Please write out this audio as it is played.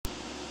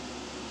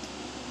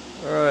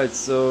Alright,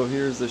 so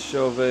here's the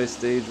Chauvet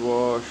stage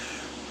wash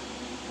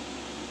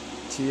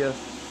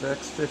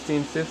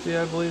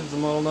TFX-1550, I believe is the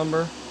model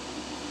number.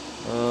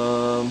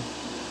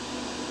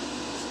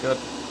 It's got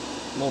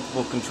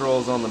multiple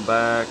controls on the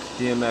back,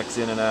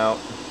 DMX in and out.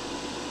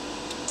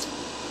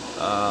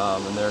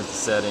 And there's the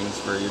settings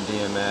for your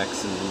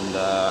DMX and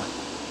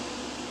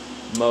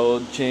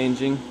mode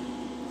changing.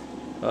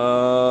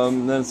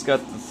 Then it's got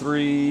the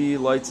 3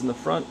 lights in the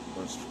front,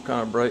 which are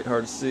kind of bright,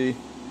 hard to see.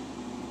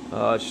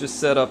 It's just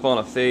set up on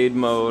a fade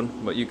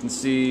mode, but you can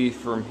see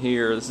from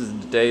here, this is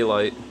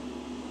daylight,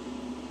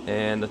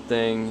 and the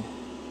thing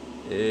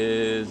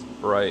is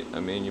bright.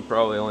 I mean, you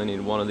probably only need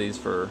one of these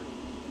for,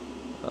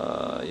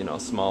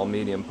 small,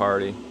 medium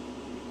party.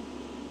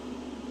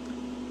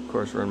 Of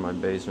course, we're in my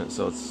basement,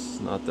 so it's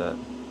not that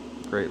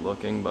great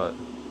looking, but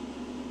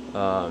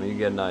you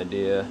get an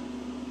idea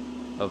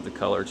of the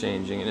color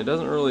changing, and it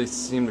doesn't really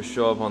seem to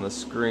show up on the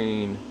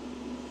screen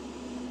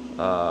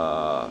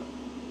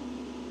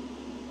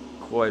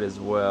quite as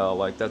well.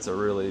 Like, that's a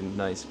really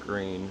nice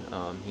green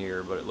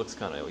here, but it looks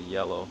kind of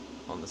yellow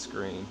on the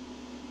screen.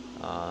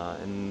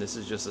 And this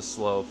is just a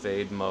slow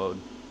fade mode,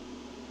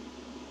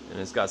 and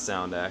it's got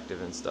sound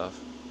active and stuff.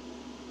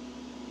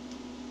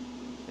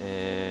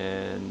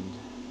 And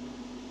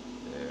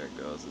there it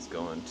goes. It's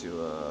going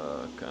to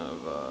a kind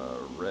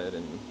of red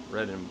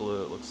and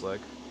blue, it looks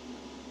like.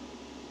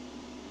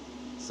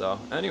 So,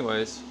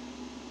 anyways,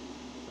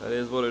 that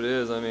is what it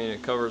is. I mean,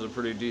 it covers a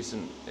pretty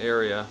decent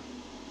area.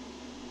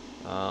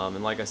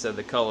 And like I said,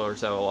 the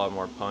colors have a lot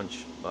more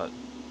punch, but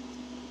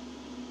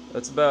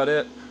that's about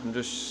it. I'm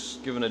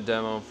just giving a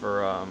demo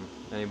for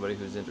anybody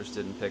who's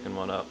interested in picking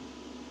one up.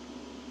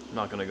 I'm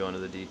not going to go into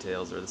the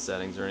details or the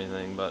settings or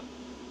anything, but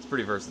it's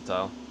pretty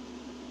versatile.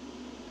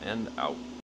 And out.